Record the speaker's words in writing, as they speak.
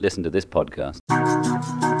listen to this podcast.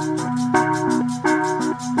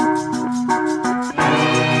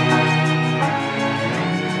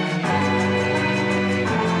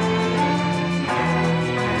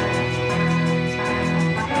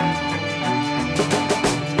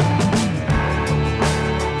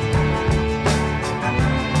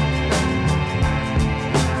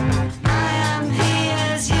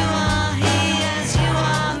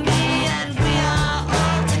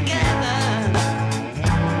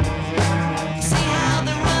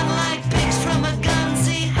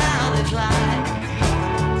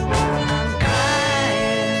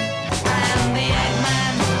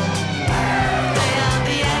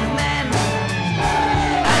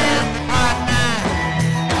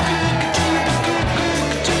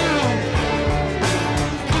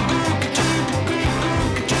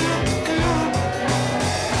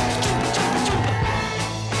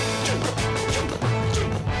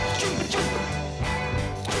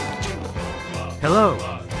 Hello,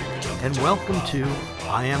 and welcome to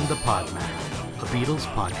I Am the Podman, a Beatles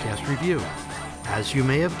podcast review. As you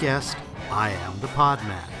may have guessed, I am the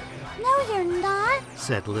Podman. No, you're not,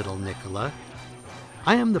 said little Nicola.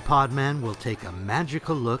 I Am the Podman will take a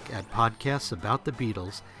magical look at podcasts about the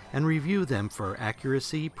Beatles and review them for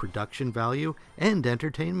accuracy, production value, and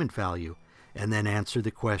entertainment value, and then answer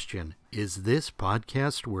the question, is this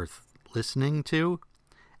podcast worth listening to?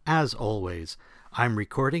 As always, I'm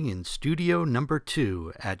recording in studio number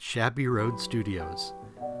 2 at Shabby Road Studios.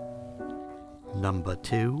 Number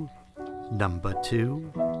 2, number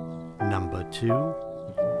 2, number 2.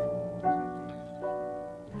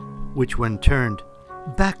 Which when turned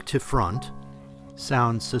back to front,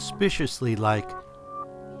 sounds suspiciously like,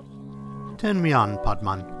 "Turn me on,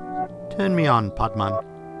 Podman. Turn me on, Podman.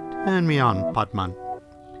 Turn me on, Podman."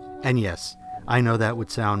 And yes, I know that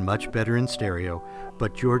would sound much better in stereo,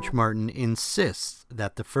 but George Martin insists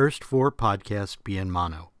that the first 4 podcasts be in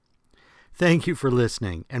mono. Thank you for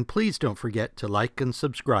listening, and please don't forget to like and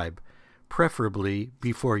subscribe, preferably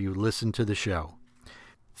before you listen to the show.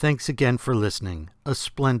 Thanks again for listening. A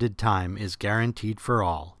splendid time is guaranteed for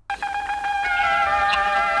all.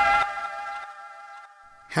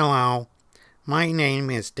 Hello, my name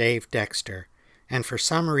is Dave Dexter, and for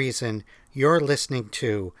some reason you're listening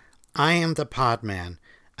to I Am the Podman,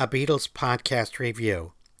 a Beatles podcast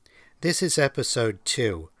review. This is episode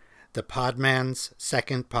 2, the Podman's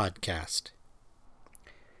second podcast.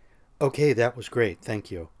 Okay, that was great, thank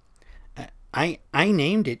you. I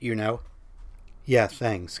named it, you know. Yeah,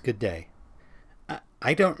 thanks, good day.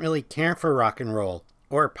 I don't really care for rock and roll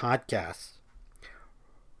or podcasts.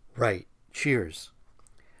 Right, cheers.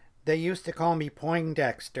 They used to call me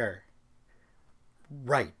Poindexter.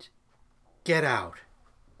 Right, get out.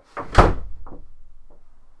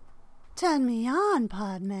 turn me on,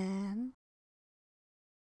 Podman.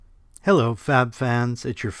 Hello, Fab fans.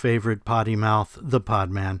 It's your favorite potty mouth, the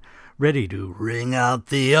Podman, ready to ring out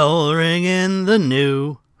the old, ring in the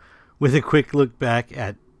new, with a quick look back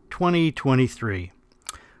at 2023.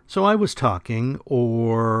 So I was talking,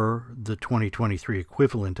 or the 2023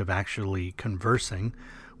 equivalent of actually conversing,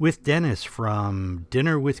 with Dennis from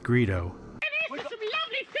Dinner with Greedo,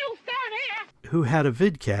 who had a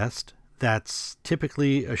vidcast that's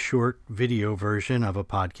typically a short video version of a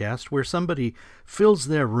podcast where somebody fills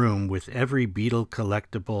their room with every Beatle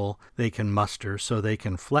collectible they can muster so they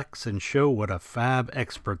can flex and show what a fab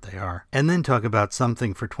expert they are, and then talk about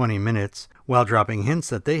something for 20 minutes while dropping hints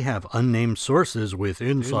that they have unnamed sources with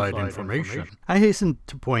inside information. I hasten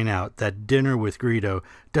to point out that Dinner with Greedo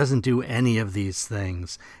doesn't do any of these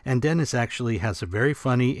things, and Dennis actually has a very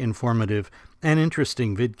funny, informative, and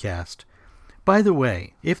interesting vidcast. By the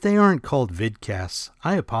way, if they aren't called vidcasts,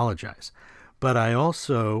 I apologize, but I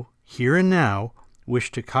also, here and now,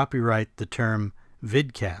 wish to copyright the term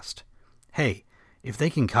vidcast. Hey, if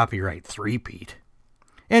they can copyright three-peat.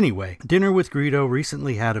 Anyway, Dinner with Greedo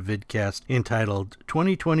recently had a vidcast entitled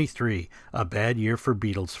 2023, A Bad Year for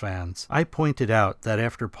Beatles Fans. I pointed out that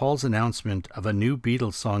after Paul's announcement of a new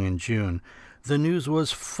Beatles song in June, the news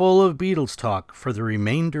was full of Beatles talk for the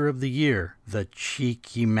remainder of the year. The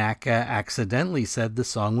cheeky Macca accidentally said the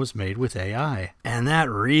song was made with AI. And that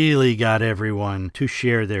really got everyone to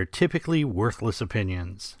share their typically worthless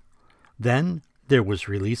opinions. Then there was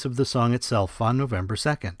release of the song itself on November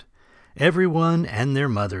 2nd. Everyone and their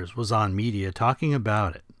mothers was on media talking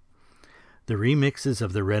about it. The remixes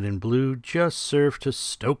of the Red and Blue just served to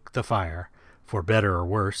stoke the fire, for better or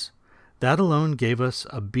worse. That alone gave us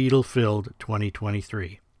a Beatle-filled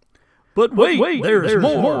 2023. But wait, there's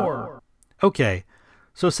more! Okay,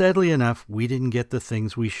 so sadly enough, we didn't get the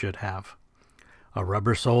things we should have. A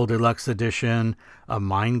Rubber Soul Deluxe Edition, a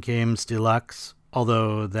Mind Games Deluxe,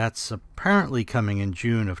 although that's apparently coming in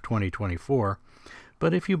June of 2024.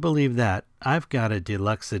 But if you believe that, I've got a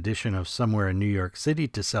deluxe edition of Somewhere in New York City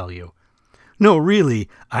to sell you. No, really,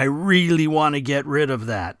 I really want to get rid of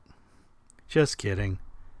that. Just kidding.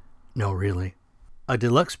 No, really. A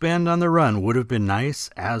deluxe Band on the Run would have been nice,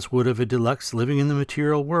 as would have a deluxe Living in the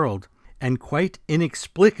Material World. And quite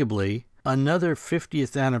inexplicably, another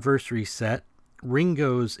 50th anniversary set,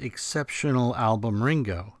 Ringo's exceptional album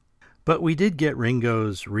Ringo. But we did get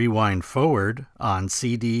Ringo's Rewind Forward on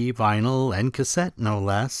CD, vinyl, and cassette, no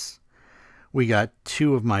less. We got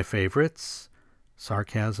two of my favorites.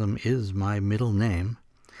 Sarcasm is my middle name.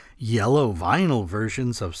 Yellow vinyl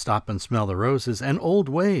versions of Stop and Smell the Roses and Old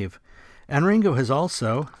Wave. And Ringo has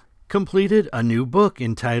also completed a new book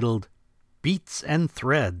entitled Beats and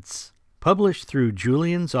Threads, published through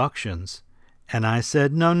Julian's Auctions. And I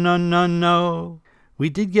said, no, no, no, no. We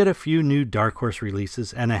did get a few new Dark Horse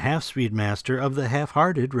releases and a half-speed master of the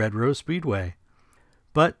half-hearted Red Rose Speedway.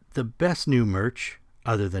 But the best new merch,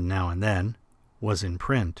 other than Now and Then, was in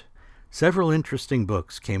print. Several interesting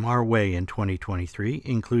books came our way in 2023,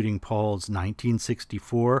 including Paul's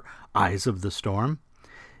 1964 Eyes of the Storm,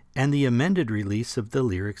 and the amended release of the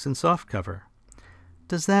lyrics and softcover.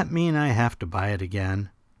 Does that mean I have to buy it again?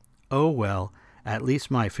 Oh well, at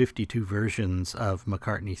least my 52 versions of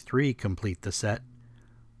McCartney 3 complete the set.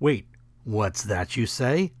 Wait, what's that you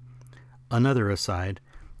say? Another aside,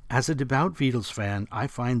 as a devout Beatles fan, I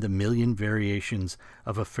find the million variations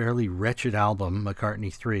of a fairly wretched album,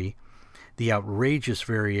 McCartney 3, the outrageous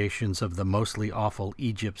variations of the mostly awful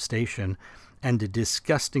Egypt Station, and the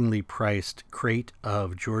disgustingly priced crate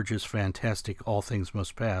of George's fantastic All Things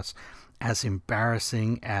Must Pass as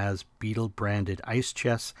embarrassing as Beatle-branded ice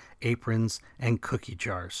chests, aprons, and cookie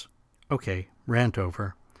jars. Okay, rant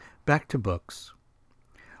over. Back to books.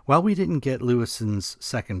 While we didn't get Lewison's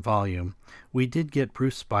second volume, we did get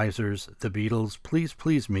Bruce Spizer's The Beatles Please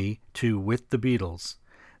Please Me to With the Beatles.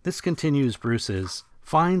 This continues Bruce's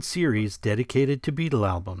fine series dedicated to Beatle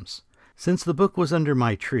albums. Since the book was under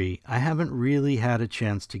my tree, I haven't really had a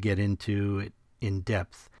chance to get into it in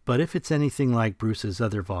depth, but if it's anything like Bruce's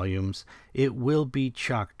other volumes, it will be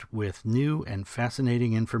chocked with new and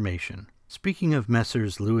fascinating information. Speaking of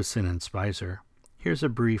Messrs. Lewison and Spicer, here's a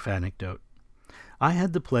brief anecdote. I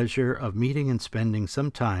had the pleasure of meeting and spending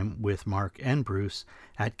some time with Mark and Bruce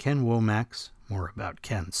at Ken Womack's, more about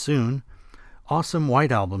Ken soon, Awesome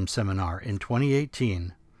White Album seminar in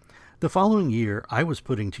 2018. The following year, I was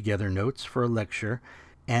putting together notes for a lecture,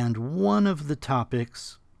 and one of the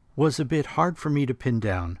topics was a bit hard for me to pin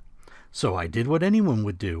down. So I did what anyone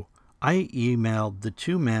would do. I emailed the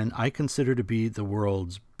two men I consider to be the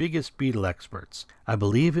world's biggest Beatle experts. I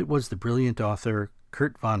believe it was the brilliant author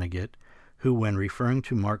Kurt Vonnegut, who, when referring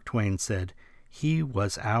to Mark Twain, said, "He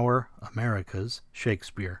was our, America's,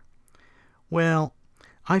 Shakespeare." Well,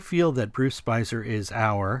 I feel that Bruce Spicer is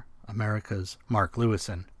our, America's, Mark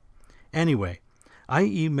Lewison. Anyway, I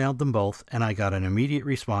emailed them both, and I got an immediate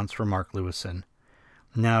response from Mark Lewison.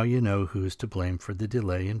 Now you know who's to blame for the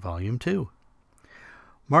delay in Volume 2.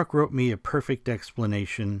 Mark wrote me a perfect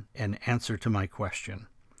explanation and answer to my question.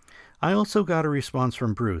 I also got a response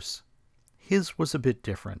from Bruce. His was a bit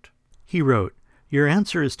different. He wrote, "Your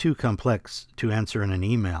answer is too complex to answer in an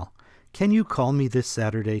email. Can you call me this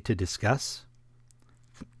Saturday to discuss?"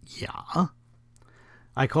 Yeah.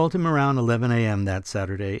 I called him around 11 a.m. that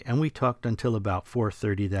Saturday, and we talked until about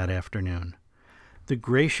 4:30 that afternoon. The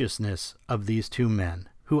graciousness of these two men,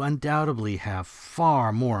 who undoubtedly have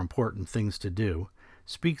far more important things to do,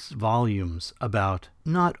 speaks volumes about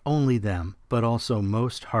not only them, but also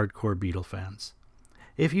most hardcore Beatle fans.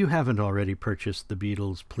 If you haven't already purchased the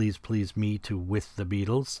Beatles Please Please Me to With the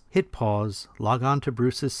Beatles, hit pause, log on to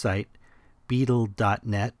Bruce's site,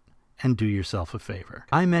 beatle.net, and do yourself a favor.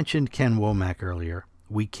 I mentioned Ken Womack earlier.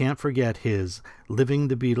 We can't forget his Living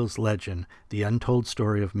the Beatles legend, The Untold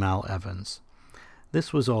Story of Mal Evans.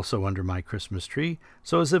 This was also under my Christmas tree,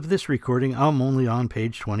 so as of this recording, I'm only on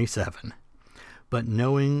page 27. But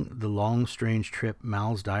knowing the long, strange trip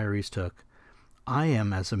Mal's diaries took, I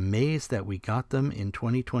am as amazed that we got them in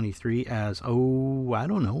 2023 as, I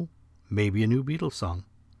don't know, maybe a new Beatles song.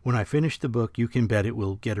 When I finish the book, you can bet it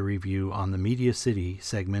will get a review on the Media City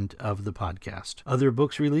segment of the podcast. Other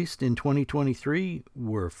books released in 2023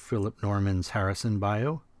 were Philip Norman's Harrison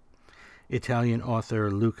bio, Italian author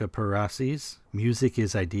Luca Perassi's Music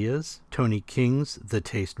is Ideas, Tony King's The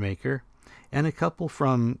Tastemaker, and a couple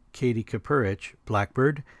from Katie Kapurich,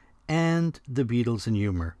 Blackbird, and The Beatles and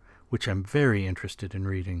Humor, which I'm very interested in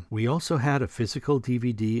reading. We also had a physical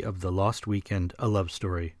DVD of The Lost Weekend, A Love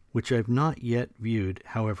Story, which I've not yet viewed,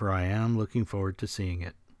 however I am looking forward to seeing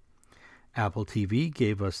it. Apple TV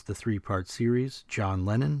gave us the 3-part series, John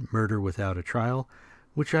Lennon, Murder Without a Trial,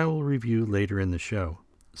 which I will review later in the show.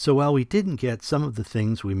 So while we didn't get some of the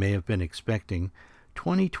things we may have been expecting,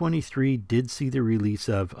 2023 did see the release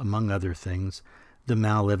of, among other things, the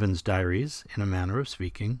Mal Evans Diaries, in a manner of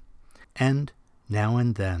speaking, and Now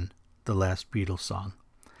and Then, the last Beatles song.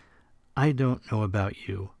 I don't know about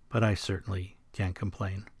you, but I certainly can't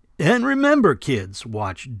complain. And remember, kids,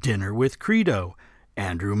 watch Dinner with Credo,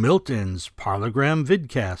 Andrew Milton's Parlogram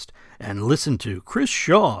vidcast, and listen to Chris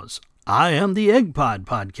Shaw's I Am the Egg Pod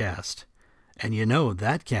podcast. And you know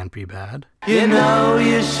that can't be bad. You know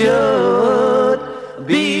you should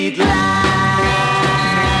be glad.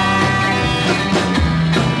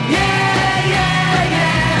 Yeah, yeah, yeah.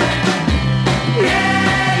 Yeah,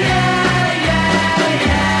 yeah, yeah,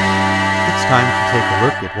 yeah. It's time to take a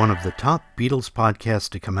look at one of the top Beatles podcasts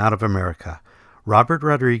to come out of America, Robert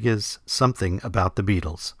Rodriguez' Something About the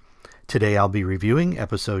Beatles. Today I'll be reviewing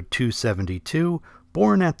episode 272,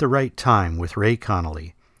 Born at the Right Time with Ray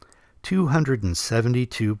Connolly.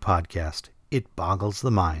 272 podcast. It boggles the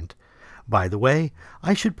mind. By the way,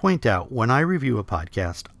 I should point out when I review a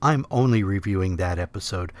podcast, I'm only reviewing that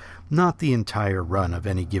episode, not the entire run of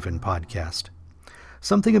any given podcast.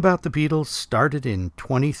 Something About the Beatles started in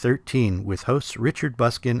 2013 with hosts Richard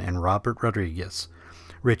Buskin and Robert Rodriguez.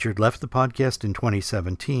 Richard left the podcast in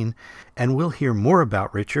 2017, and we'll hear more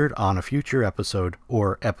about Richard on a future episode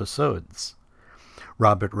or episodes.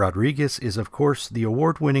 Robert Rodriguez is, of course, the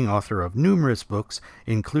award-winning author of numerous books,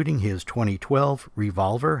 including his 2012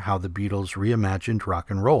 Revolver, How the Beatles Reimagined Rock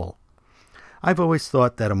and Roll. I've always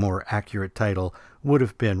thought that a more accurate title would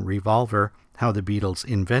have been Revolver, How the Beatles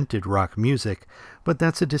Invented Rock Music, but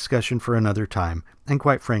that's a discussion for another time, and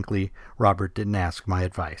quite frankly, Robert didn't ask my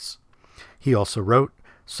advice. He also wrote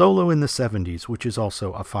Solo in the 70s, which is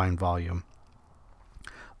also a fine volume.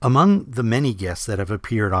 Among the many guests that have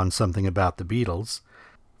appeared on Something About the Beatles,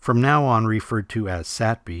 from now on referred to as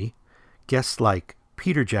Satby, guests like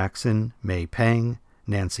Peter Jackson, May Pang,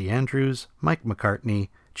 Nancy Andrews, Mike McCartney,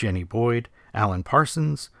 Jenny Boyd, Alan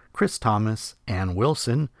Parsons, Chris Thomas, Ann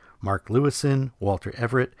Wilson, Mark Lewison, Walter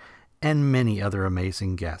Everett, and many other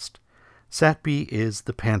amazing guests. Satby is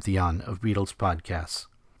the pantheon of Beatles podcasts.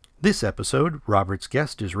 This episode, Robert's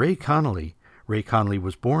guest is Ray Connolly. Ray Connolly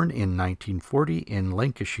was born in 1940 in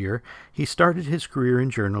Lancashire. He started his career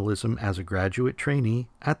in journalism as a graduate trainee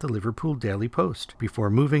at the Liverpool Daily Post before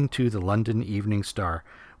moving to the London Evening Star,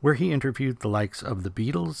 where he interviewed the likes of the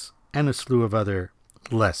Beatles and a slew of other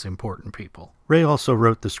less important people. Ray also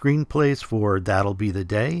wrote the screenplays for That'll Be the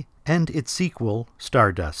Day and its sequel,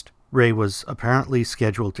 Stardust. Ray was apparently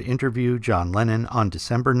scheduled to interview John Lennon on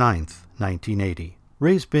December 9th, 1980.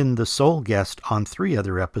 Ray's been the sole guest on 3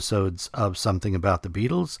 other episodes of Something About the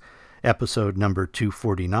Beatles, episode number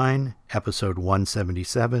 249, episode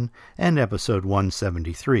 177, and episode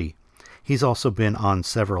 173. He's also been on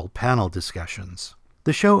several panel discussions.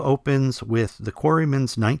 The show opens with the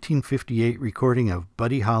Quarrymen's 1958 recording of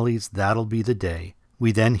Buddy Holly's That'll Be the Day.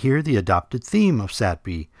 We then hear the adopted theme of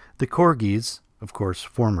Satby, the Corgis, of course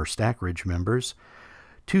former Stackridge members,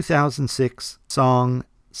 2006 song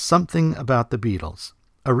Something About the Beatles,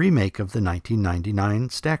 a remake of the 1999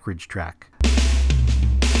 Stackridge track.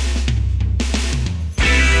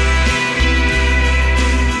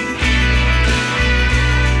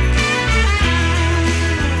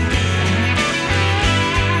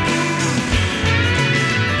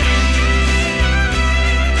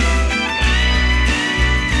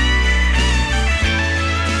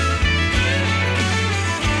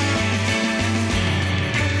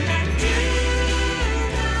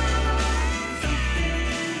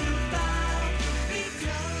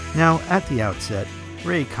 Now, at the outset,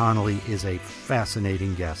 Ray Connolly is a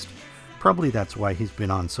fascinating guest. Probably that's why he's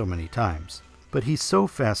been on so many times. But he's so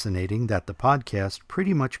fascinating that the podcast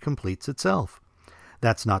pretty much completes itself.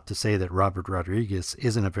 That's not to say that Robert Rodriguez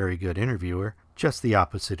isn't a very good interviewer. Just the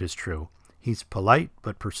opposite is true. He's polite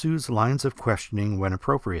but pursues lines of questioning when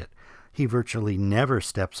appropriate. He virtually never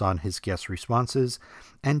steps on his guest responses,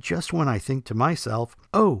 and just when I think to myself,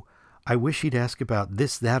 oh, I wish he'd ask about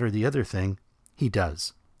this, that, or the other thing, he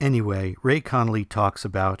does. Anyway, Ray Connolly talks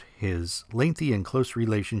about his lengthy and close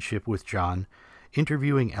relationship with John,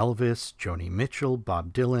 interviewing Elvis, Joni Mitchell,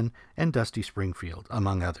 Bob Dylan, and Dusty Springfield,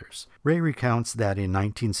 among others. Ray recounts that in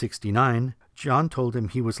 1969, John told him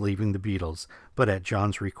he was leaving the Beatles, but at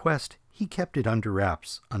John's request, he kept it under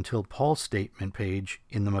wraps until Paul's statement page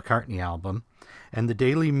in the McCartney album and the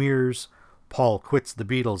Daily Mirror's Paul Quits the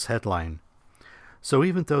Beatles headline. So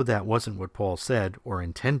even though that wasn't what Paul said or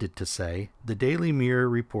intended to say, the Daily Mirror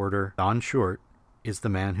reporter Don Short is the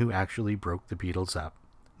man who actually broke the Beatles up.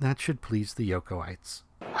 That should please the Yokoites.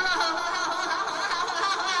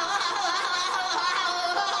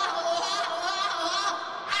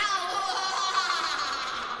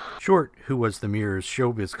 Short, who was the Mirror's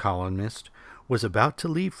showbiz columnist, was about to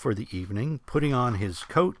leave for the evening, putting on his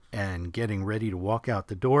coat and getting ready to walk out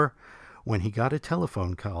the door, when he got a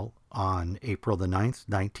telephone call on April the 9th,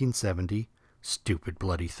 1970, stupid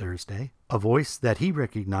bloody Thursday. A voice that he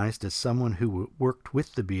recognized as someone who worked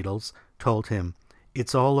with the Beatles told him,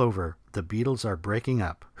 "It's all over. The Beatles are breaking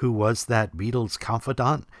up." Who was that Beatles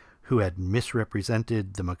confidant who had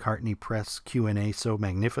misrepresented the McCartney Press Q&A so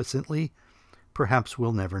magnificently? Perhaps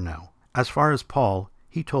we'll never know. As far as Paul,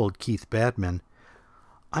 he told Keith Badman,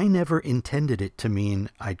 "I never intended it to mean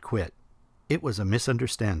I'd quit. It was a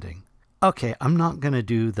misunderstanding." Okay, I'm not going to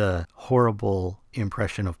do the horrible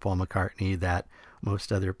impression of Paul McCartney that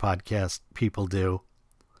most other podcast people do.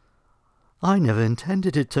 I never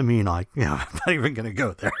intended it to mean I'm not even going to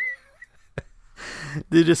go there.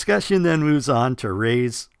 The discussion then moves on to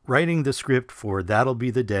Ray's writing the script for That'll Be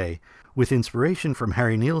the Day, with inspiration from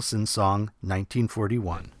Harry Nilsson's song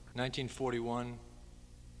 1941. 1941.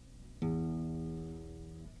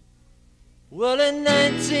 Well, in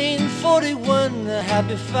 1941, the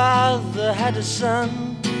happy father had a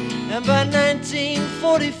son. And by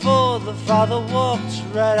 1944, the father walked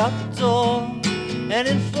right out the door. And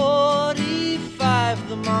in 45,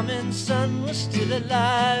 the mom and son were still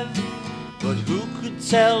alive. But who could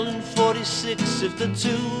tell in 46 if the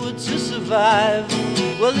two were to survive?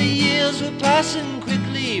 Well, the years were passing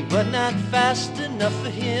quickly, but not fast enough for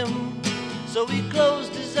him. So he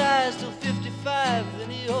closed his eyes till 55, then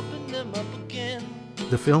he opened them up again.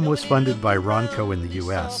 The film was funded by Ronco in the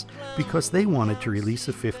U.S. because they wanted to release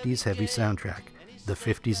a 50s heavy soundtrack. The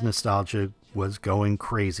 50s nostalgia was going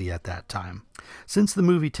crazy at that time. Since the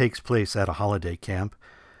movie takes place at a holiday camp,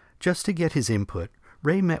 just to get his input,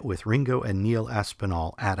 Ray met with Ringo and Neil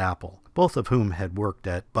Aspinall at Apple, both of whom had worked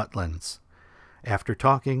at Butlins. After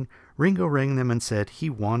talking, Ringo rang them and said he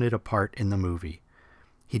wanted a part in the movie.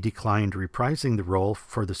 He declined reprising the role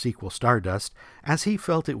for the sequel Stardust, as he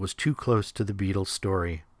felt it was too close to the Beatles'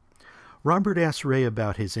 story. Robert asked Ray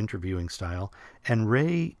about his interviewing style, and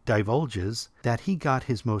Ray divulges that he got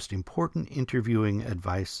his most important interviewing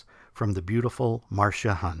advice from the beautiful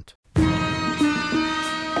Marcia Hunt.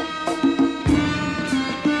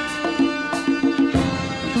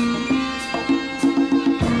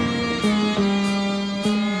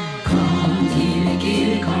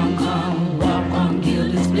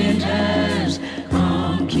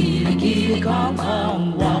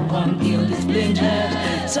 Come, walk on gilded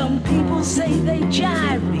splinters. Some people say they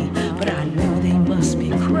jive me, but I know they must be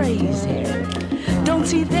crazy. Don't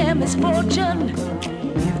see them as fortune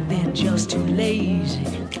if they're just too lazy.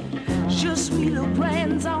 Just sweet little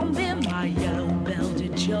brands on them, my yellow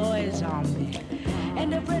belted joys on me,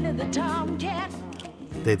 and a friend of the tomcat.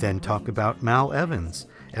 They then talk about Mal Evans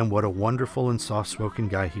and what a wonderful and soft-spoken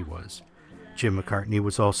guy he was. Jim McCartney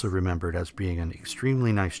was also remembered as being an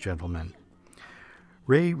extremely nice gentleman.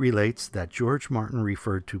 Ray relates that George Martin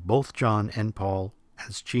referred to both John and Paul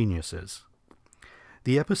as geniuses.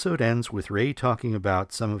 The episode ends with Ray talking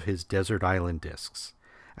about some of his Desert Island Discs.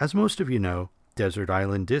 As most of you know, Desert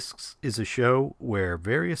Island Discs is a show where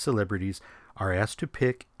various celebrities are asked to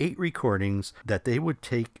pick 8 recordings that they would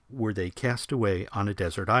take were they cast away on a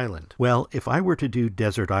desert island. Well, if I were to do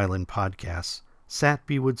desert island podcasts,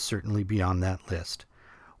 Satby would certainly be on that list.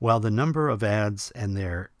 While the number of ads and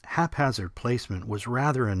their haphazard placement was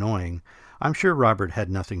rather annoying, I'm sure Robert had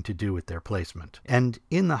nothing to do with their placement. And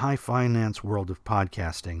in the high finance world of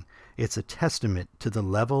podcasting, it's a testament to the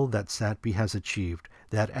level that Satby has achieved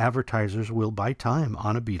that advertisers will buy time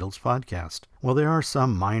on a Beatles podcast. While there are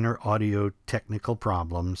some minor audio technical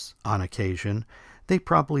problems on occasion, they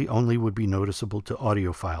probably only would be noticeable to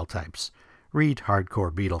audiophile types. Read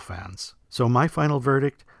hardcore Beatle fans. So my final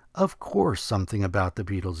verdict, of course something about the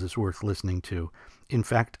Beatles is worth listening to. In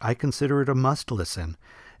fact, I consider it a must listen,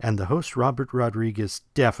 and the host Robert Rodriguez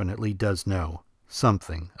definitely does know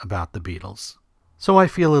something about the Beatles. So I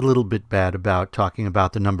feel a little bit bad about talking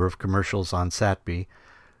about the number of commercials on Satby.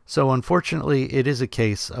 So unfortunately, it is a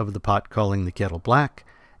case of the pot calling the kettle black,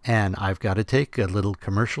 and I've got to take a little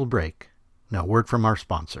commercial break. Now, word from our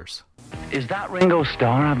sponsors. Is that Ringo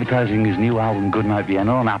Starr advertising his new album Goodnight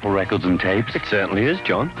Vienna on Apple Records and Tapes? It certainly is,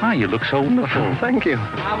 John. Ah, you look so wonderful. Thank you.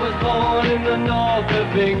 I was born in the north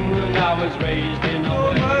of England. I was raised in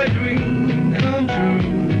my dream come true.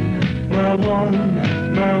 My one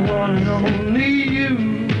and only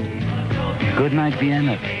you. Goodnight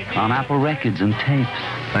Vienna on Apple Records and Tapes.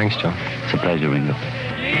 Thanks, John. It's a pleasure, Ringo.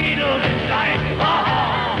 Beatles inside.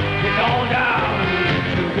 It's all down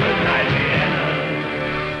to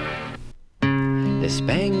the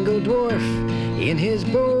Spangled Dwarf in his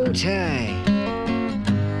bow tie,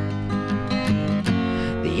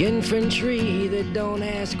 the infantry that don't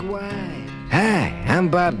ask why. Hi, I'm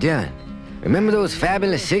Bob Dylan. Remember those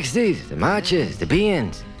fabulous 60s? The marches, the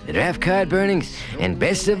be-ins, the draft card burnings, and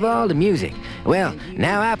best of all, the music. Well,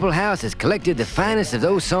 now Apple House has collected the finest of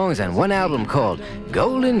those songs on one album called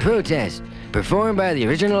Golden Protest, performed by the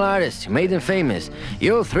original artists who made them famous.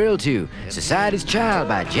 You'll thrill to Society's Child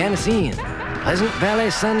by Janis Ian, Pleasant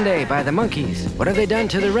Valley Sunday by the Monkees, What Have They Done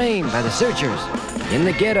to the Rain by the Searchers, In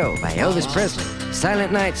the Ghetto by Elvis Presley,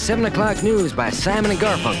 Silent Night 7 O'Clock News by Simon &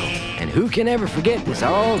 Garfunkel, and who can ever forget this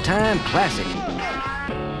all-time classic?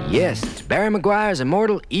 Yes, it's Barry McGuire's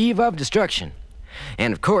immortal Eve of Destruction.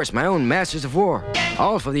 And of course, my own Masters of War,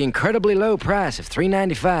 all for the incredibly low price of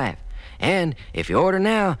 $3.95. And if you order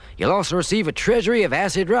now, you'll also receive a treasury of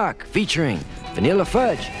acid rock featuring Vanilla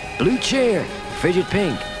Fudge, Blue Cheer, Frigid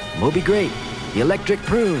Pink, Moby Grape, The Electric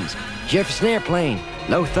Prunes, Jefferson Airplane,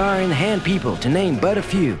 Lothar and the Hand People, to name but a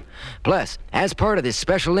few. Plus, as part of this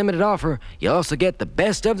special limited offer, you'll also get the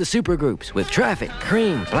best of the supergroups with Traffic,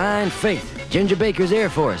 Cream, Blind Faith, Ginger Baker's Air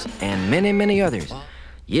Force, and many, many others.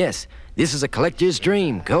 Yes, this is a collector's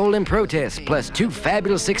dream, Golden Protest, plus 2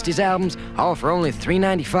 fabulous 60s albums, all for only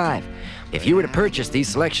 $3.95. If you were to purchase these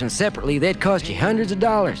selections separately, they'd cost you hundreds of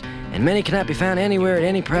dollars, and many cannot be found anywhere at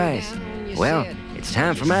any price. Well, it's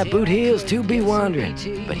time for my boot heels to be wandering.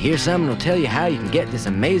 But here's something that'll tell you how you can get this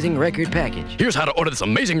amazing record package. Here's how to order this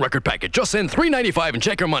amazing record package. Just send $3.95 and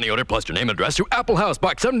check your money order plus your name and address to Apple House,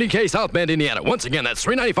 Box 17K, South Bend, Indiana. Once again, that's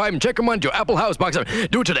 $3.95 and check your money to Apple House, Box 7.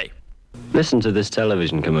 Do it today. Listen to this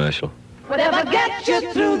television commercial. Whatever gets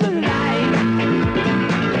you through the night,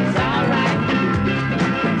 it's all right,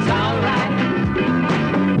 it's all right.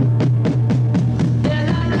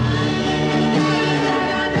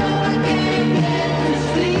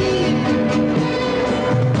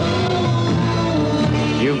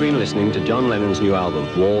 You've been listening to John Lennon's new album,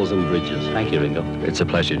 Walls and Bridges. Thank you, Ringo. It's a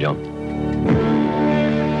pleasure, John.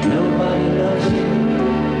 Nobody loves you.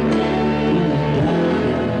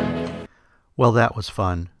 Well, that was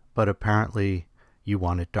fun, but apparently you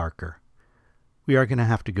want it darker. We are going to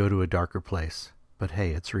have to go to a darker place, but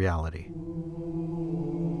hey, it's reality.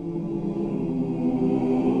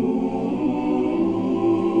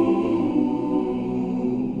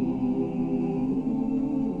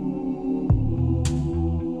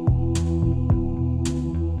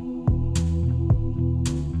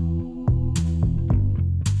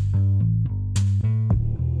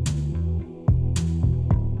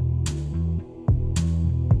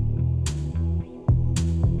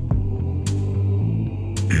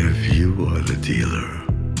 If you are the dealer,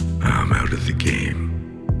 I'm out of the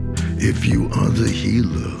game. If you are the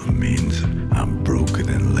healer, means I'm broken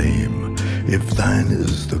and lame. If thine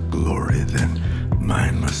is the glory, then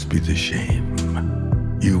mine must be the shame.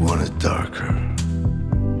 You want it darker,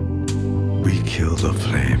 we kill the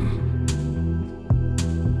flame.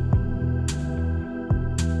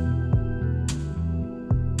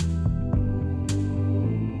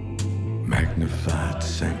 Magnified,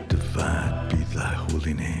 sanctified be thy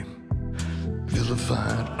holy name.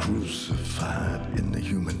 Vilified, crucified in the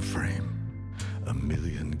human frame. A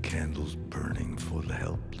million candles burning for the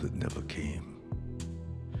help that never came.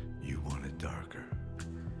 You want it darker.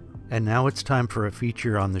 And now it's time for a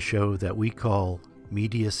feature on the show that we call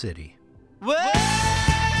Media City. Well,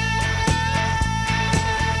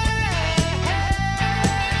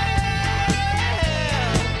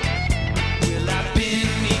 I've been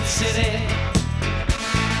Meat City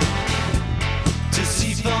to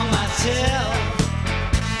see for myself.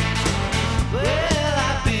 Well,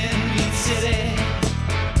 I've been Meat City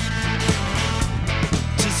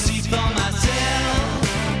to see for myself.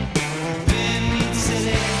 Been Meat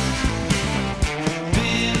City,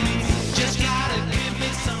 just gotta give me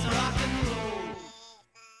some rock and roll.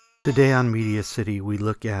 Today on Media City, we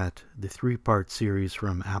look at the 3-part series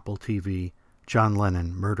from Apple TV, John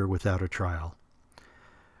Lennon, Murder Without a Trial.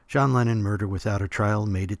 John Lennon, Murder Without a Trial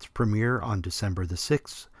made its premiere on December the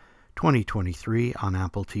 6th, 2023 on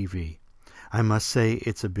Apple TV. I must say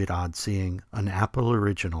it's a bit odd seeing an Apple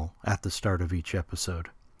original at the start of each episode.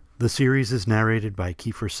 The series is narrated by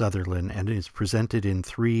Kiefer Sutherland and is presented in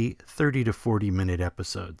 3 30 to 40-minute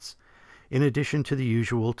episodes. In addition to the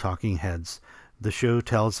usual talking heads, the show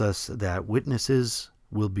tells us that witnesses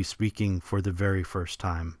will be speaking for the very first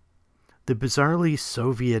time. The bizarrely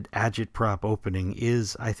Soviet agitprop opening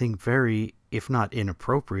is, I think, very, if not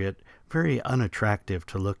inappropriate, very unattractive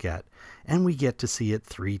to look at, and we get to see it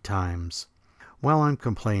 3 times. While I'm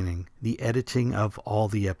complaining, the editing of all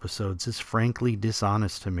the episodes is frankly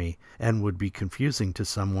dishonest to me and would be confusing to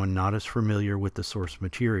someone not as familiar with the source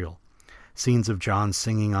material. Scenes of John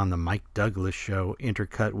singing on the Mike Douglas show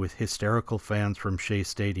intercut with hysterical fans from Shea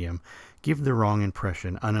Stadium give the wrong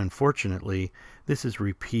impression, and unfortunately, this is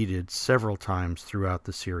repeated several times throughout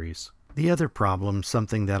the series. The other problem,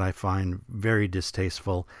 something that I find very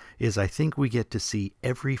distasteful, is I think we get to see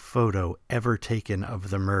every photo ever taken of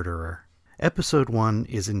the murderer. Episode 1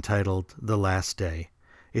 is entitled The Last Day.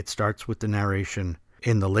 It starts with the narration,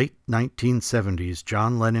 "In the late 1970s,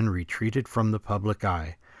 John Lennon retreated from the public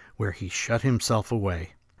eye, where he shut himself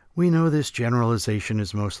away." We know this generalization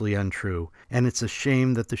is mostly untrue, and it's a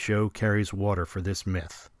shame that the show carries water for this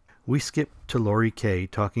myth. We skip to Lori Kay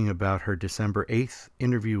talking about her December 8th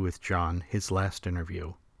interview with John, his last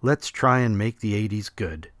interview. "Let's try and make the 80s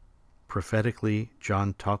good." Prophetically,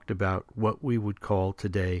 John talked about what we would call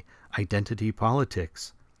today identity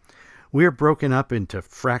politics. "We're broken up into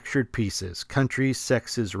fractured pieces, countries,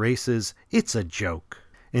 sexes, races. It's a joke."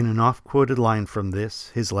 In an oft-quoted line from this,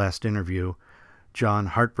 his last interview, John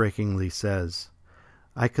heartbreakingly says,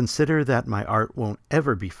 "I consider that my art won't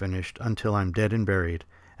ever be finished until I'm dead and buried,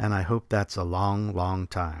 and I hope that's a long, long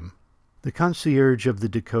time." The concierge of the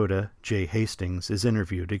Dakota, Jay Hastings, is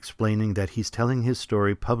interviewed explaining that he's telling his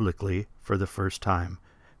story publicly for the first time,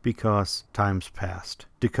 because time's passed.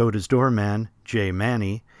 Dakota's doorman, Jay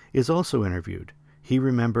Manny, is also interviewed. He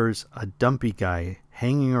remembers a dumpy guy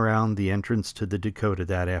hanging around the entrance to the Dakota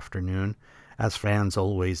that afternoon, as fans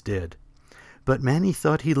always did. But Manny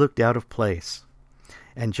thought he looked out of place.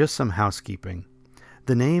 And just some housekeeping.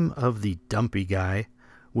 The name of the dumpy guy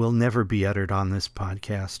will never be uttered on this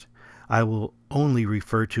podcast. I will only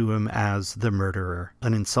refer to him as the murderer,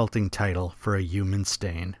 an insulting title for a human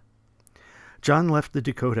stain. John left the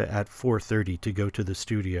Dakota at 4:30 to go to the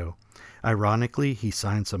studio. Ironically, he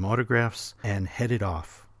signed some autographs and headed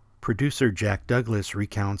off. Producer Jack Douglas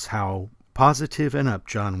recounts how positive and up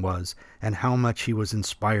John was and how much he was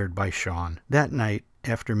inspired by Sean. That night,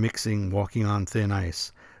 after mixing Walking on Thin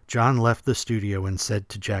Ice, John left the studio and said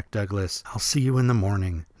to Jack Douglas, "I'll see you in the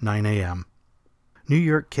morning, 9 a.m. New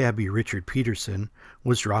York cabbie Richard Peterson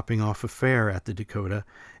was dropping off a fare at the Dakota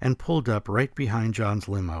and pulled up right behind John's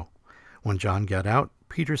limo. When John got out,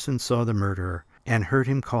 Peterson saw the murderer and heard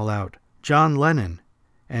him call out, "John Lennon,"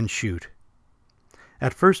 and shoot.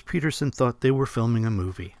 At first, Peterson thought they were filming a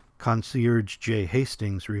movie. Concierge Jay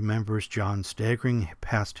Hastings remembers John staggering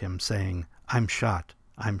past him saying, "I'm shot,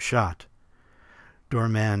 I'm shot."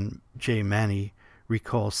 Doorman Jay Manny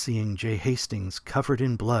recalls seeing Jay Hastings covered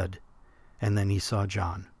in blood, and then he saw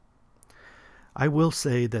John. I will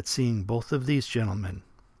say that seeing both of these gentlemen,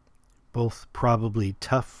 both probably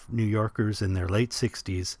tough New Yorkers in their late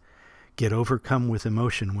 60s, get overcome with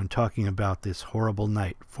emotion when talking about this horrible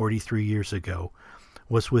night 43 years ago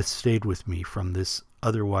was what stayed with me from this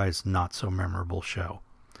otherwise not so memorable show.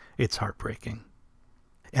 It's heartbreaking.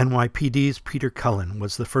 NYPD's Peter Cullen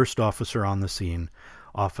was the first officer on the scene.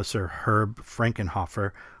 Officer Herb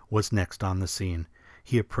Frankenhofer was next on the scene.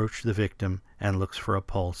 He approached the victim and looks for a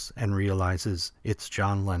pulse and realizes it's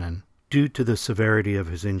John Lennon. Due to the severity of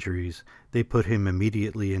his injuries, they put him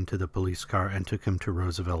immediately into the police car and took him to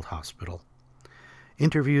Roosevelt Hospital.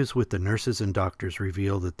 Interviews with the nurses and doctors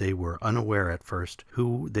reveal that they were unaware at first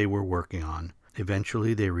who they were working on.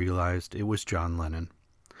 Eventually, they realized it was John Lennon.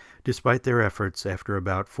 Despite their efforts, after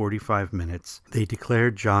about 45 minutes, they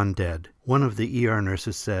declared John dead. One of the ER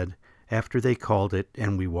nurses said, "After they called it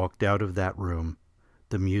and we walked out of that room,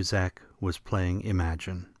 the Muzak was playing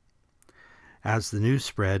Imagine." As the news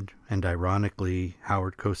spread, and ironically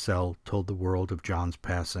Howard Cosell told the world of John's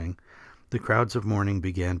passing, the crowds of mourning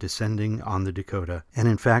began descending on the Dakota, and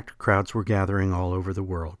in fact crowds were gathering all over the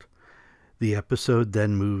world. The episode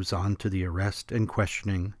then moves on to the arrest and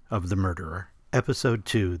questioning of the murderer. Episode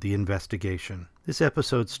 2, The Investigation. This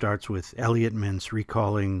episode starts with Elliot Mintz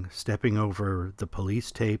recalling stepping over the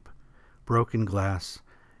police tape, broken glass,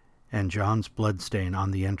 and John's bloodstain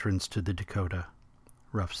on the entrance to the Dakota.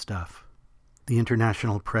 Rough stuff. The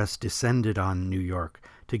international press descended on New York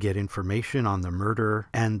to get information on the murderer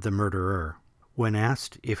and the murderer. When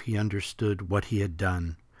asked if he understood what he had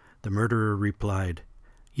done, the murderer replied,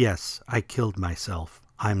 "Yes, I killed myself.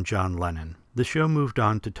 I'm John Lennon." The show moved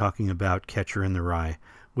on to talking about Catcher in the Rye,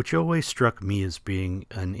 which always struck me as being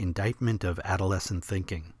an indictment of adolescent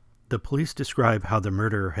thinking. The police describe how the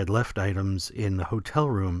murderer had left items in the hotel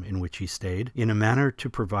room in which he stayed in a manner to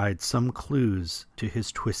provide some clues to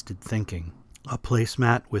his twisted thinking. A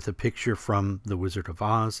placemat with a picture from The Wizard of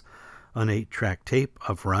Oz, an 8-track tape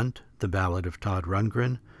of Runt, the Ballad of Todd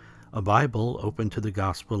Rundgren, a Bible open to the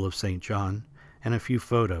Gospel of St. John, and a few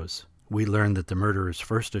photos. We learn that the murderer's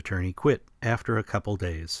first attorney quit after a couple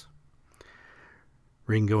days.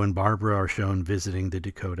 Ringo and Barbara are shown visiting the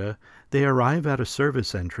Dakota. They arrive at a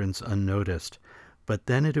service entrance unnoticed, but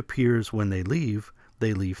then it appears when they leave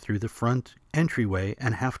through the front entryway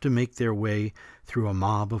and have to make their way through a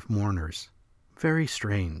mob of mourners. Very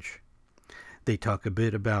strange. They talk a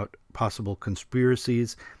bit about possible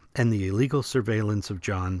conspiracies and the illegal surveillance of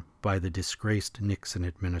John by the disgraced Nixon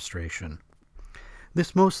administration.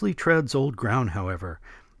 This mostly treads old ground, however.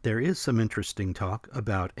 There is some interesting talk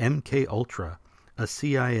about MK-Ultra, a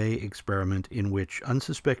CIA experiment in which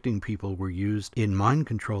unsuspecting people were used in mind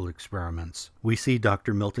control experiments. We see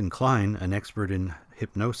Dr. Milton Klein, an expert in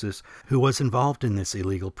hypnosis, who was involved in this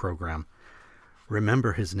illegal program.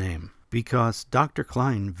 Remember his name, because Dr.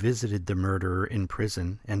 Klein visited the murderer in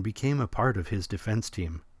prison and became a part of his defense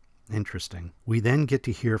team. Interesting. We then get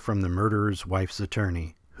to hear from the murderer's wife's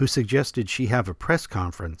attorney, who suggested she have a press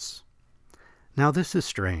conference. Now this is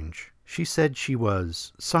strange. She said she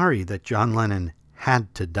was sorry that John Lennon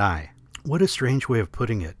had to die. What a strange way of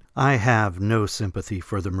putting it. I have no sympathy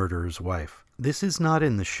for the murderer's wife. This is not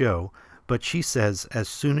in the show, but she says as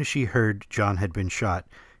soon as she heard John had been shot,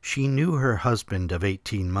 she knew her husband of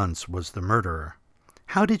 18 months was the murderer.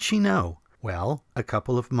 How did she know? Well, a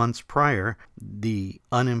couple of months prior, the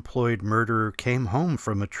unemployed murderer came home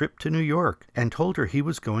from a trip to New York and told her he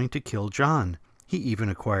was going to kill John. He even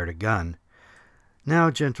acquired a gun. Now,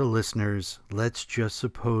 gentle listeners, let's just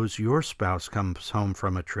suppose your spouse comes home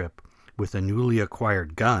from a trip with a newly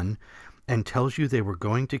acquired gun and tells you they were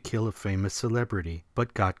going to kill a famous celebrity,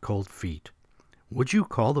 but got cold feet. Would you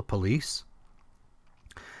call the police?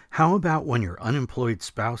 How about when your unemployed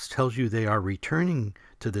spouse tells you they are returning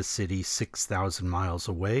to the city 6,000 miles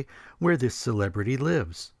away where this celebrity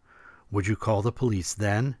lives? Would you call the police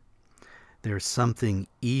then? There's something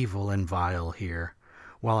evil and vile here.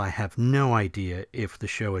 While I have no idea if the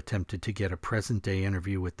show attempted to get a present-day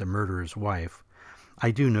interview with the murderer's wife,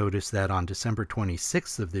 I do notice that on December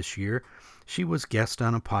 26th of this year, she was guest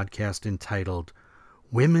on a podcast entitled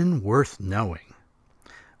Women Worth Knowing.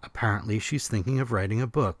 Apparently, she's thinking of writing a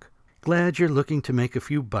book. Glad you're looking to make a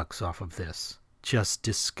few bucks off of this. Just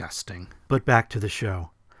disgusting. But back to the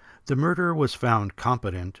show. The murderer was found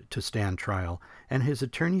competent to stand trial, and his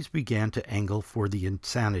attorneys began to angle for the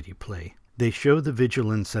insanity play. They show the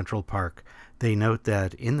vigil in Central Park. They note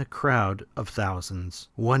that in the crowd of thousands,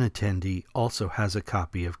 one attendee also has a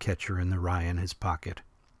copy of Catcher in the Rye in his pocket.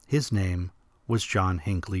 His name was John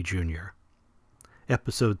Hinckley, Jr.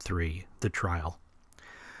 Episode 3, The Trial.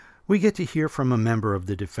 We get to hear from a member of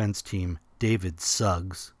the defense team, David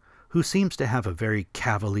Suggs, who seems to have a very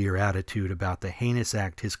cavalier attitude about the heinous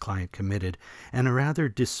act his client committed and a rather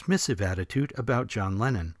dismissive attitude about John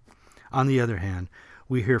Lennon. On the other hand,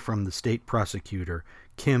 we hear from the state prosecutor,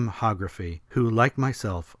 Kim Hography, who, like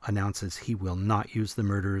myself, announces he will not use the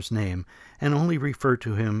murderer's name and only refer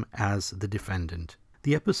to him as the defendant.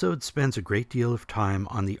 The episode spends a great deal of time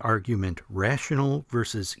on the argument rational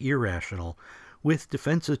versus irrational, with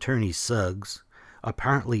defense attorney Suggs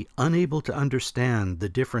apparently unable to understand the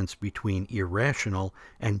difference between irrational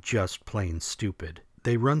and just plain stupid.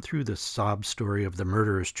 They run through the sob story of the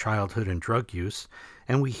murderer's childhood and drug use,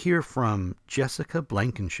 and we hear from Jessica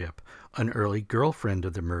Blankenship, an early girlfriend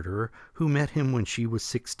of the murderer who met him when she was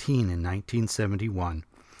 16 in 1971.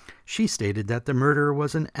 She stated that the murderer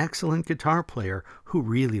was an excellent guitar player who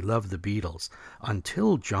really loved the Beatles,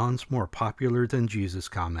 until John's more popular than Jesus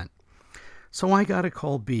comment. So I gotta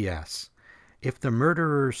call BS. If the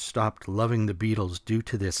murderer stopped loving the Beatles due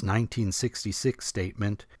to this 1966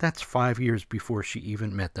 statement, that's 5 years before she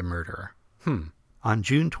even met the murderer. On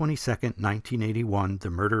June 22, 1981,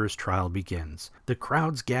 the murderer's trial begins. The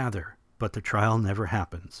crowds gather, but the trial never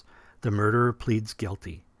happens. The murderer pleads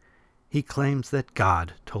guilty. He claims that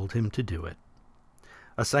God told him to do it.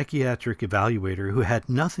 A psychiatric evaluator who had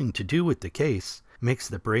nothing to do with the case makes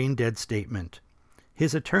the brain-dead statement.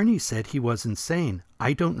 His attorney said he was insane.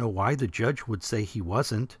 I don't know why the judge would say he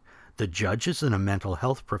wasn't. The judge isn't a mental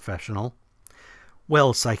health professional.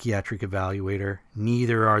 Well, psychiatric evaluator,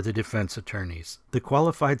 neither are the defense attorneys. The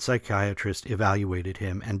qualified psychiatrist evaluated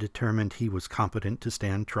him and determined he was competent to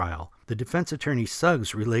stand trial. The defense attorney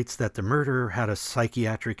Suggs relates that the murderer had a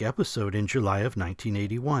psychiatric episode in July of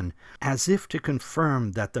 1981, as if to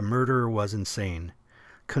confirm that the murderer was insane,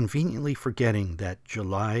 conveniently forgetting that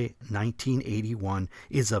July 1981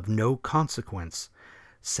 is of no consequence.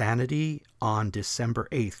 Sanity on December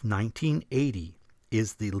 8, 1980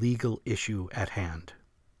 is the legal issue at hand.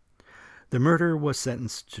 The murderer was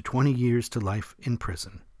sentenced to 20 years to life in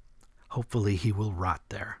prison. Hopefully he will rot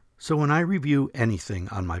there. So when I review anything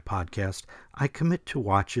on my podcast, I commit to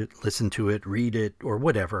watch it, listen to it, read it, or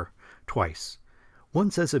whatever, twice.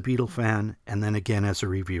 Once as a Beatle fan, and then again as a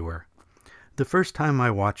reviewer. The first time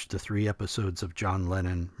I watched the 3 episodes of John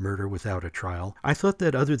Lennon, Murder Without a Trial, I thought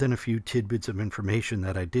that other than a few tidbits of information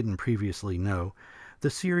that I didn't previously know,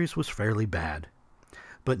 the series was fairly bad.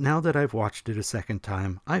 But now that I've watched it a second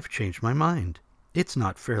time, I've changed my mind. It's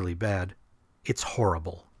not fairly bad. It's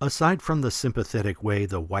horrible. Aside from the sympathetic way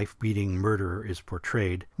the wife-beating murderer is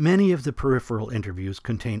portrayed, many of the peripheral interviews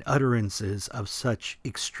contain utterances of such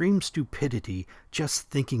extreme stupidity just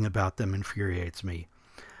thinking about them infuriates me.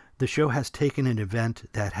 The show has taken an event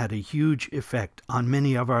that had a huge effect on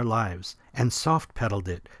many of our lives and soft-pedaled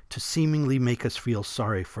it to seemingly make us feel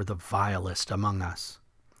sorry for the vilest among us.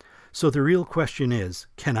 So the real question is,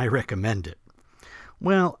 can I recommend it?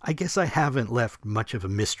 Well, I guess I haven't left much of a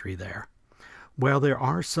mystery there. While there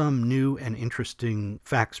are some new and interesting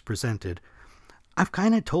facts presented, I've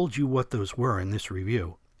kind of told you what those were in this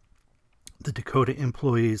review. The Dakota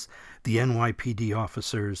employees, the NYPD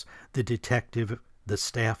officers, the detective, the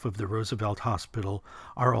staff of the Roosevelt Hospital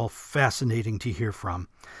are all fascinating to hear from,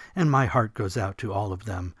 and my heart goes out to all of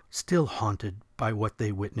them, still haunted by what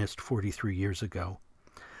they witnessed 43 years ago.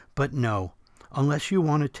 But no, unless you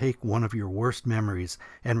want to take one of your worst memories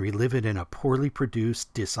and relive it in a poorly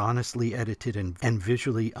produced, dishonestly edited, and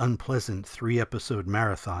visually unpleasant 3-episode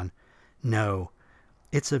marathon, no,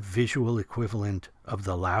 it's a visual equivalent of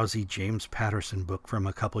the lousy James Patterson book from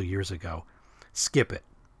a couple years ago. Skip it.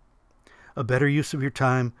 A better use of your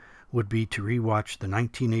time would be to rewatch the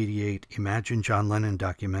 1988 Imagine John Lennon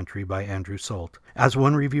documentary by Andrew Solt. As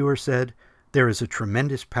one reviewer said, there is a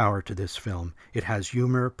tremendous power to this film. It has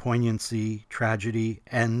humor, poignancy, tragedy,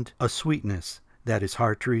 and a sweetness that is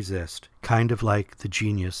hard to resist, kind of like the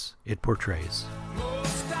genius it portrays.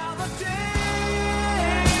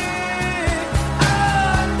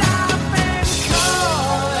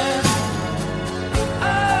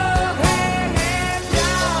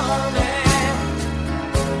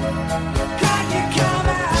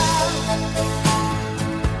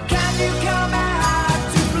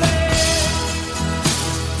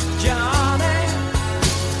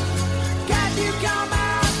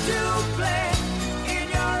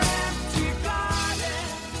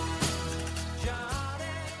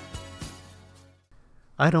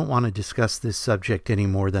 I don't want to discuss this subject any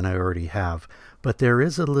more than I already have, but there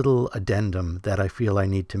is a little addendum that I feel I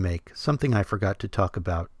need to make, something I forgot to talk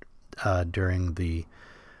about during the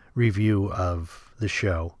review of the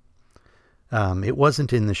show. It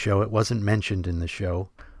wasn't in the show, it wasn't mentioned in the show,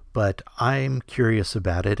 but I'm curious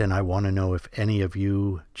about it, and I want to know if any of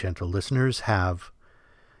you gentle listeners have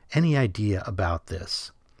any idea about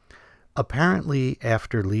this. Apparently,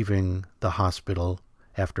 after leaving the hospital,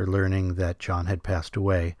 after learning that John had passed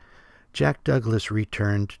away, Jack Douglas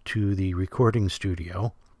returned to the recording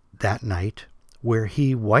studio that night where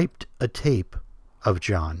he wiped a tape of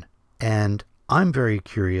John. And I'm very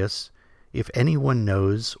curious if anyone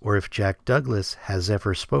knows or if Jack Douglas has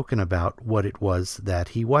ever spoken about what it was that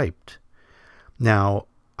he wiped. Now,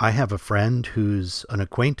 I have a friend who's an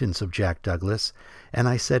acquaintance of Jack Douglas, and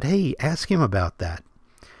I said, hey, ask him about that.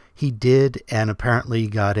 He did, and apparently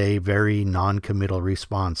got a very non-committal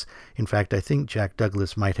response. In fact, I think Jack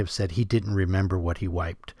Douglas might have said he didn't remember what he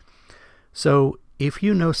wiped. So, if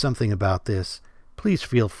you know something about this, please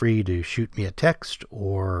feel free to shoot me a text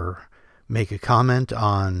or make a comment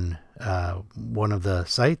on one of the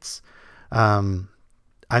sites. I'm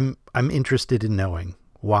interested in knowing.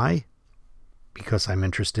 Why? Because I'm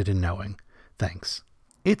interested in knowing. Thanks.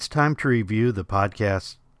 It's time to review the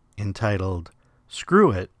podcast entitled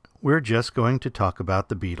Screw It, We're Just Going to Talk About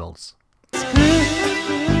the Beatles.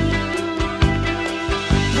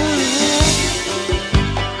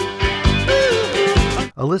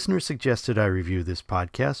 A listener suggested I review this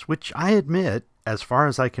podcast, which I admit, as far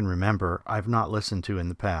as I can remember, I've not listened to in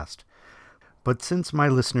the past. But since my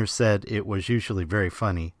listener said it was usually very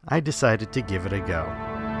funny, I decided to give it a go.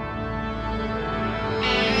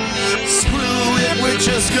 Screw it, we're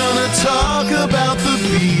just gonna talk about the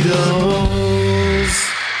Beatles.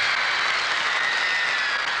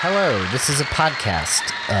 Hello, this is a podcast.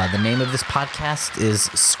 The name of this podcast is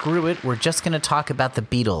Screw It, We're Just Gonna Talk About the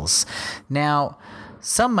Beatles. Now,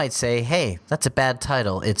 some might say, hey, that's a bad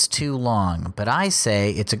title, it's too long. But I say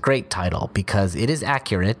it's a great title because it is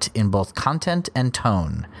accurate in both content and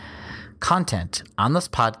tone. Content, on this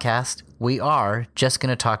podcast, we are just going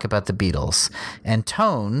to talk about the Beatles. And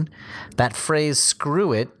tone, that phrase,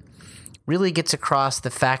 screw it, really gets across the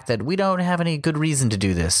fact that we don't have any good reason to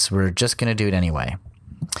do this. We're just going to do it anyway.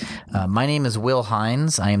 My name is Will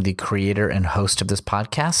Hines. I am the creator and host of this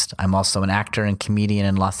podcast. I'm also an actor and comedian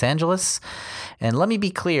in Los Angeles. And let me be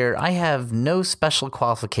clear, I have no special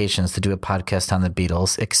qualifications to do a podcast on the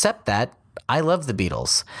Beatles, except that I love the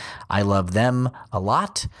Beatles. I love them a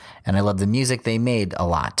lot, and I love the music they made a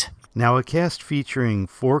lot. Now, a cast featuring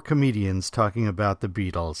 4 comedians talking about the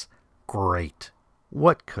Beatles. Great.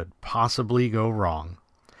 What could possibly go wrong?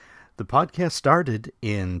 The podcast started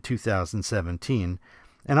in 2017,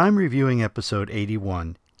 and I'm reviewing episode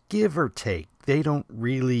 81. Give or take, they don't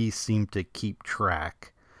really seem to keep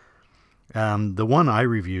track. The one I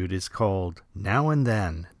reviewed is called Now and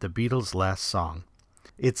Then, the Beatles' Last Song.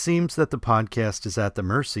 It seems that the podcast is at the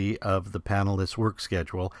mercy of the panelists' work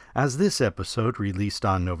schedule, as this episode, released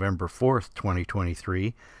on November 4th,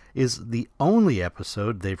 2023, is the only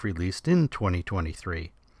episode they've released in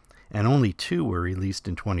 2023, and only 2 were released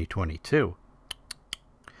in 2022.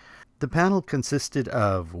 The panel consisted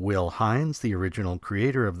of Will Hines, the original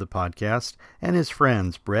creator of the podcast, and his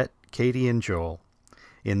friends Brett, Katie, and Joel.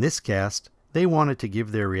 In this cast, they wanted to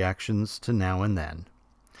give their reactions to Now and Then.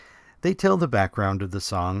 They tell the background of the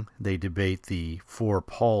song, they debate the For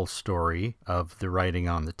Paul story of the writing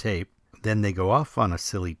on the tape, then they go off on a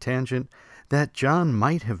silly tangent that John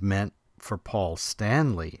might have meant for Paul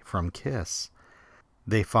Stanley from Kiss.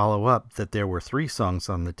 They follow up that there were 3 songs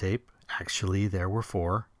on the tape, actually there were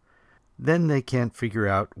 4. Then they can't figure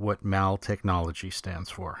out what Mal technology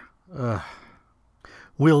stands for.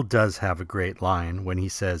 Will does have a great line when he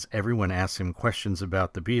says everyone asks him questions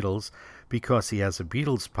about the Beatles because he has a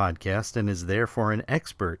Beatles podcast and is therefore an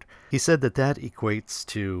expert. He said that equates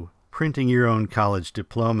to printing your own college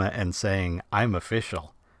diploma and saying, I'm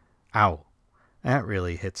official. Ow. That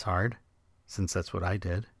really hits hard, since that's what I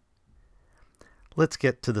did. Let's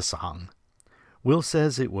get to the song. Will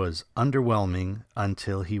says it was underwhelming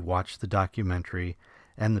until he watched the documentary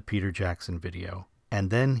and the Peter Jackson video, and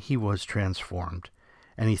then he was transformed,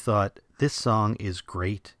 and he thought, this song is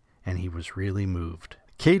great, and he was really moved.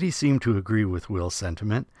 Katie seemed to agree with Will's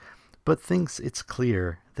sentiment, but thinks it's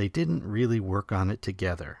clear they didn't really work on it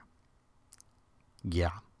together.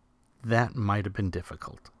 Yeah, that might have been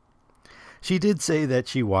difficult. She did say that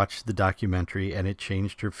she watched the documentary and it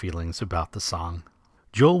changed her feelings about the song.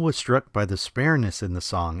 Joel was struck by the spareness in the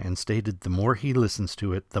song and stated the more he listens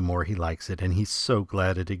to it, the more he likes it, and he's so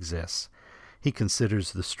glad it exists. He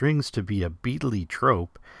considers the strings to be a Beatle-y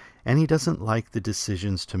trope, and he doesn't like the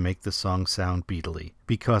decisions to make the song sound Beatle-y,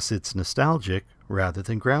 because it's nostalgic rather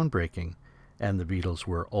than groundbreaking, and the Beatles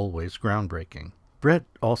were always groundbreaking. Brett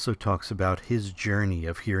also talks about his journey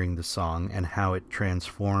of hearing the song and how it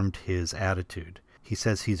transformed his attitude. He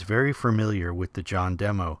says he's very familiar with the John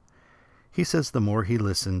demo. He says the more he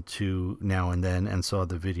listened to Now and Then and saw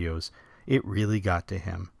the videos, it really got to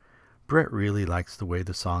him. Brett really likes the way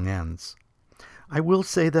the song ends. I will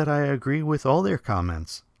say that I agree with all their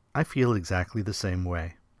comments. I feel exactly the same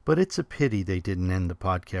way. But it's a pity they didn't end the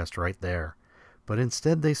podcast right there. But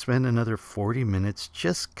instead they spend another 40 minutes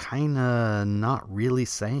just kinda not really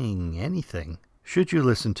saying anything. Should you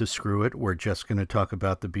listen to Screw It, We're Just Gonna Talk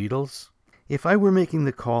About the Beatles? If I were making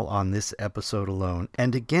the call on this episode alone,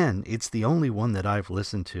 and again, it's the only one that I've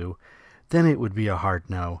listened to, then it would be a hard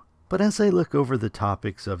no. But as I look over the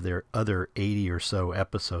topics of their other 80 or so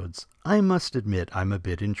episodes, I must admit I'm a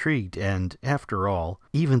bit intrigued, and after all,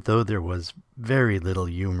 even though there was very little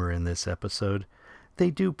humor in this episode, they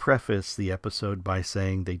do preface the episode by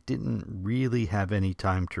saying they didn't really have any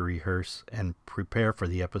time to rehearse and prepare for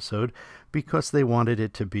the episode because they wanted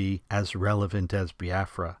it to be as relevant as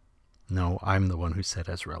Biafra. No, I'm the one who said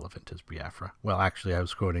as relevant as Biafra. Well, actually, I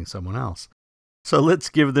was quoting someone else. So let's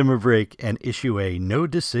give them a break and issue a no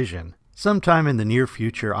decision. Sometime in the near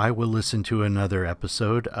future, I will listen to another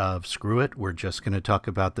episode of Screw It, We're Just Going to Talk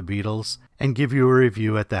About the Beatles, and give you a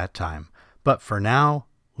review at that time. But for now,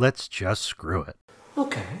 let's just screw it.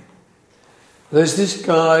 Okay. There's this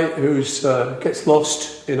guy who gets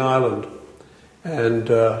lost in Ireland, and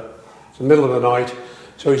it's the middle of the night,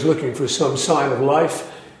 so he's looking for some sign of life,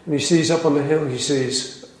 and he sees up on the hill, he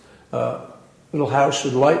sees a little house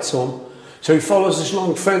with lights on, so he follows this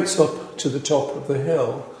long fence up to the top of the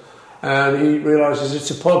hill, and he realises it's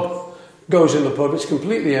a pub. Goes in the pub, it's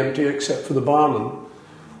completely empty except for the barman.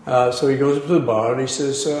 So he goes up to the bar and he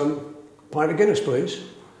says, pint of Guinness, please.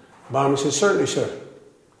 The barman says, certainly, sir.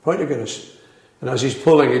 Pint of Guinness. And as he's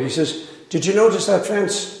pulling it, he says, did you notice that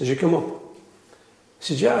fence as you come up? He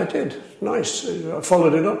says, yeah, I did. Nice. I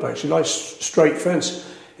followed it up, actually. Nice straight fence.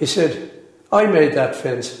 He said, I made that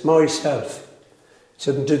fence myself. He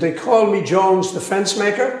said, did they call me Jones the fence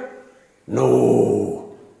maker?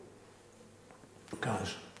 No.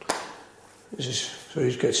 Guys, So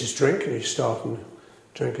he gets his drink and he's starting to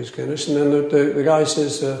drink his Guinness. And then the guy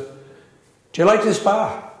says, do you like this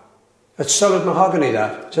bar? That's solid mahogany,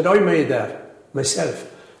 that. I said, I made that myself.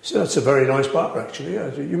 He said, that's a very nice bar, actually.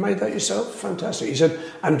 Yeah, you made that yourself? Fantastic. He said,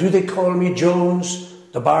 and do they call me Jones,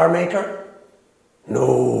 the bar maker?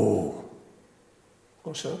 No.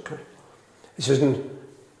 I said, okay. He says,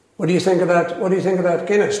 what do you think of that? What do you think of that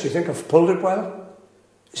Guinness? Do you think I've pulled it well?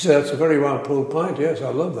 He said, that's a very well pulled pint. Yes, I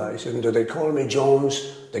love that. He said, and do they call me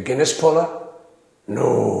Jones, the Guinness puller?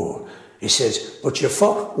 No. He says, but you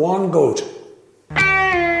fuck one goat.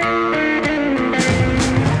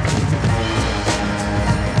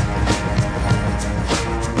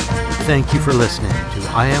 Thank you for listening to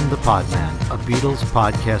I Am the Podman, a Beatles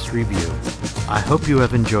podcast review. I hope you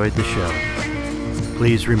have enjoyed the show.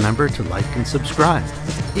 Please remember to like and subscribe.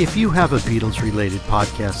 If you have a Beatles-related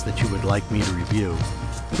podcast that you would like me to review,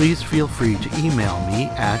 please feel free to email me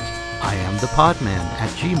at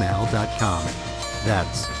iamthepodman@gmail.com.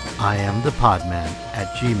 That's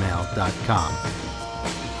iamthepodman@gmail.com.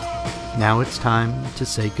 Now it's time to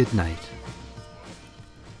say goodnight.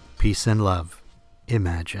 Peace and love.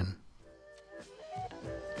 Imagine.